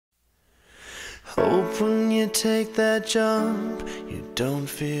Hope when you take that jump, you don't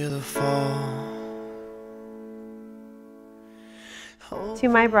fear the fall. To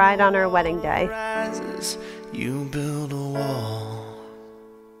my bride on our wedding day. You build a wall.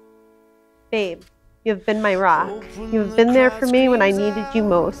 Babe, you have been my rock. You have been there for me when I needed you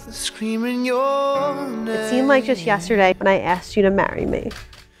most. It seemed like just yesterday when I asked you to marry me.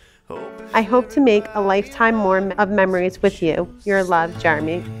 I hope to make a lifetime more of memories with you. Your love,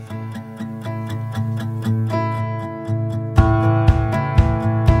 Geremy.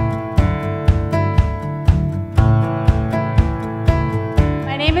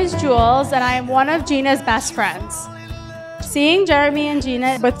 My name is Jules, and I am one of Gina's best friends. Seeing Geremy and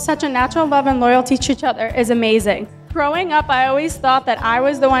Gina with such a natural love and loyalty to each other is amazing. Growing up, I always thought that I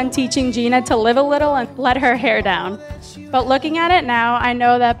was the one teaching Gina to live a little and let her hair down. But looking at it now, I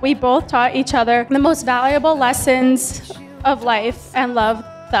know that we both taught each other the most valuable lessons of life and love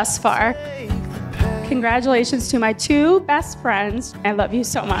thus far. Congratulations to my two best friends. I love you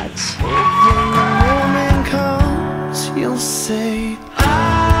so much. When the moment comes, you'll say,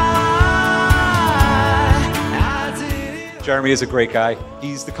 I did it. Geremy is a great guy.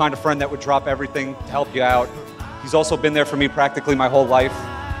 He's the kind of friend that would drop everything to help you out. He's also been there for me practically my whole life.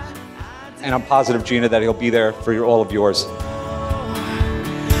 And I'm positive, Gina, that he'll be there for all of yours.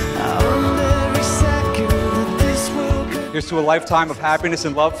 Here's to a lifetime of happiness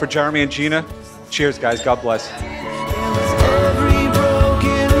and love for Geremy and Gina. Cheers, guys. God bless. Every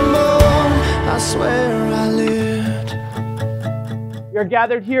broken bone, I swear I lived. We are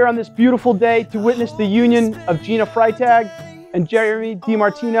gathered here on this beautiful day to witness the union of Gina Freitag and Geremy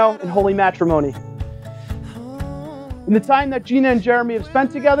DiMartino in holy matrimony. In the time that Gina and Geremy have spent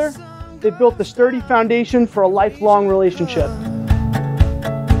together, they've built a sturdy foundation for a lifelong relationship.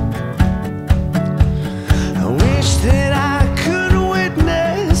 I wish that I could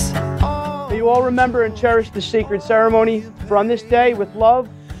witness. May you all remember and cherish this sacred ceremony, for on this day, with love,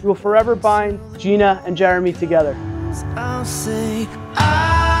 we will forever bind Gina and Geremy together. I'll say, I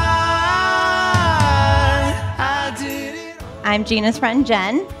did it. I'm Gina's friend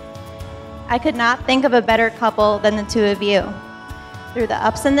Jen. I could not think of a better couple than the two of you. Through the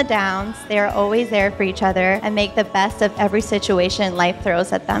ups and the downs, they are always there for each other and make the best of every situation life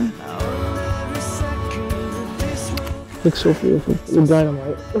throws at them. Looks so beautiful. You're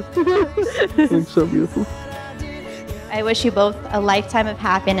dynamite. Looks so beautiful. I wish you both a lifetime of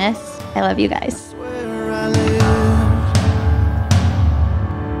happiness. I love you guys.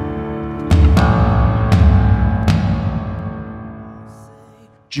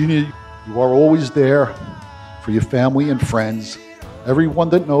 Gina, you are always there for your family and friends. Everyone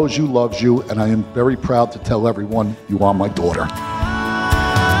that knows you loves you, and I am very proud to tell everyone you are my daughter. I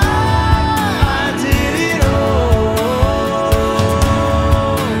did it all.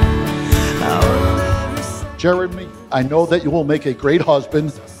 Geremy, I know that you will make a great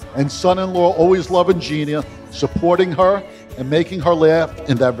husband and son-in-law, always loving Gina, supporting her, and making her laugh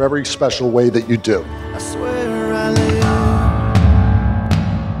in that very special way that you do. I swear I lived.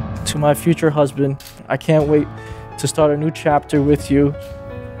 To my future husband, I can't wait to start a new chapter with you,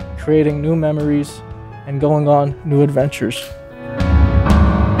 creating new memories and going on new adventures.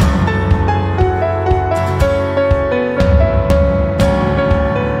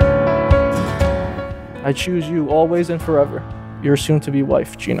 I choose you always and forever, your soon-to-be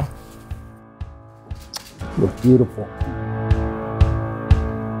wife, Gina. You're beautiful.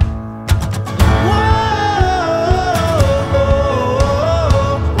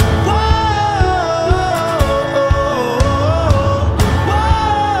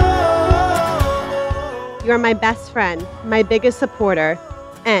 You are my best friend, my biggest supporter,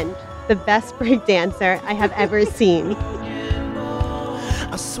 and the best break dancer I have ever seen.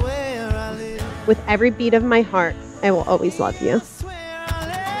 I swear I lived. With every beat of my heart, I will always love you.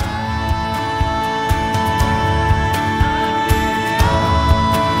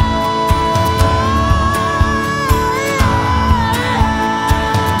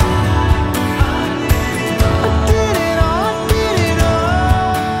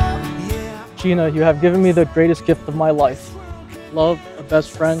 Gina, you have given me the greatest gift of my life. Love, a best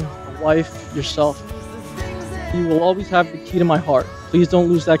friend, a wife, yourself. You will always have the key to my heart. Please don't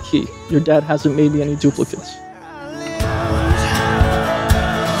lose that key. Your dad hasn't made me any duplicates.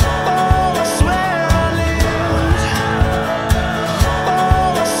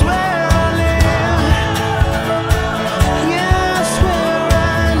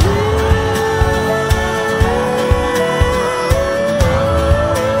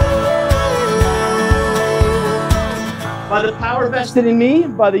 By the power vested in me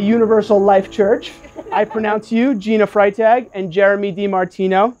by the Universal Life Church, I pronounce you, Gina Freitag and Geremy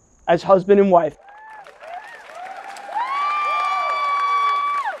DiMartino, as husband and wife.